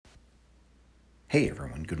Hey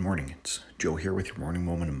everyone, good morning. It's Joe here with your morning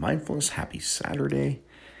moment of mindfulness. Happy Saturday.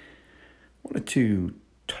 Wanted to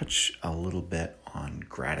touch a little bit on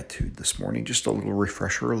gratitude this morning. Just a little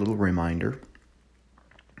refresher, a little reminder.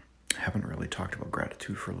 Haven't really talked about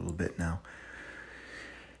gratitude for a little bit now.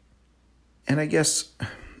 And I guess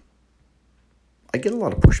I get a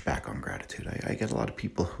lot of pushback on gratitude. I get a lot of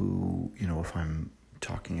people who, if I'm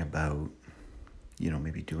talking about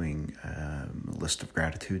maybe doing a list of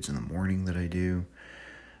gratitudes in the morning that I do,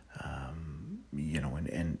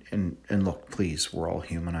 and look, please, we're all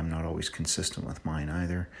human. I'm not always consistent with mine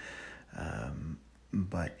either.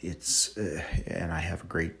 But it's, and I have a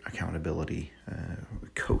great accountability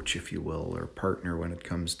coach, if you will, or partner when it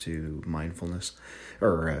comes to mindfulness,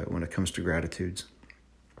 or when it comes to gratitudes.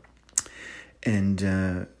 And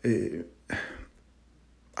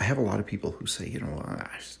I have a lot of people who say,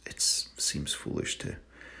 it seems foolish to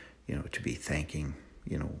be thanking,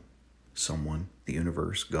 someone, the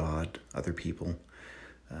universe, God, other people,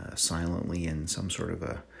 silently in some sort of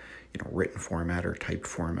a, written format or typed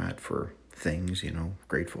format for things,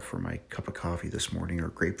 grateful for my cup of coffee this morning, or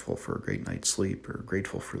grateful for a great night's sleep, or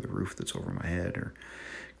grateful for the roof that's over my head, or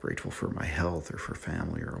grateful for my health or for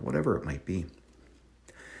family or whatever it might be.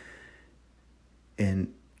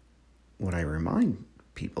 And what I remind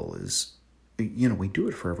people is, we do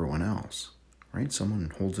it for everyone else, right?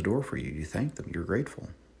 Someone holds a door for you, you thank them, you're grateful,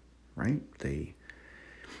 right? They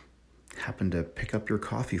happen to pick up your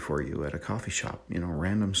coffee for you at a coffee shop,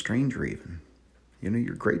 random stranger even,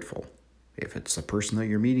 you're grateful. If it's a person that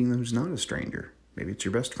you're meeting who's not a stranger, maybe it's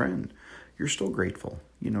your best friend, you're still grateful.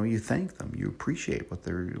 You thank them, you appreciate what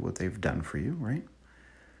they've done for you, right?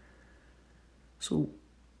 So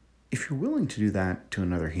if you're willing to do that to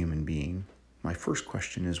another human being, my first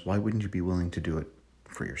question is, why wouldn't you be willing to do it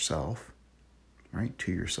for yourself, right?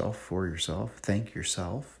 To yourself, for yourself, thank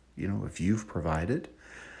yourself, if you've provided,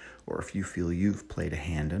 or if you feel you've played a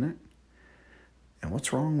hand in it. And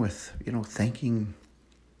what's wrong with, thanking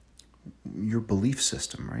your belief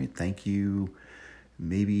system, right? Thank you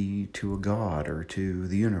maybe to a God or to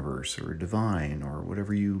the universe or divine or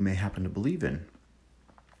whatever you may happen to believe in.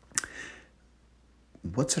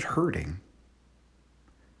 What's it hurting?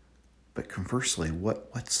 But conversely,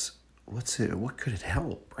 what could it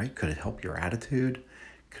help, right? Could it help your attitude?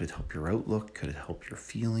 Could it help your outlook? Could it help your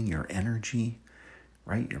feeling, your energy,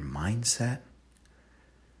 right? Your mindset?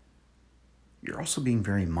 You're also being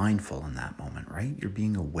very mindful in that moment, right? You're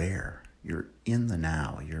being aware. You're in the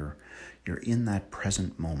now. You're in that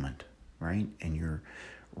present moment, right? And you're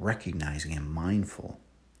recognizing and mindful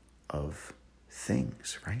of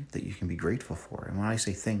things, right, that you can be grateful for. And when I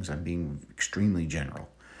say things, I'm being extremely general,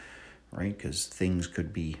 right? Because things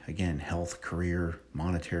could be, again, health, career,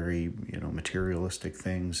 monetary, materialistic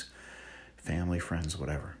things, family, friends,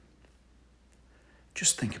 whatever.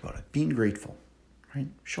 Just think about it. Being grateful, right?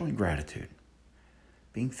 Showing gratitude.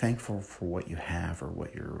 Being thankful for what you have or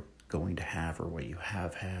what you're going to have or what you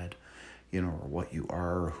have had, or what you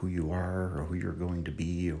are or who you're going to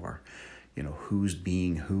be, or, who's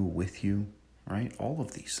being who with you, right? All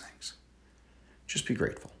of these things. Just be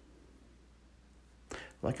grateful.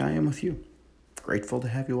 Like I am with you. Grateful to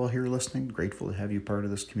have you all here listening. Grateful to have you part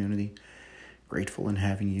of this community. Grateful in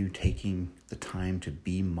having you taking the time to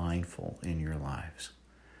be mindful in your lives,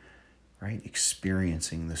 right?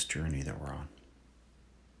 Experiencing this journey that we're on.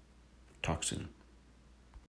 Talk soon.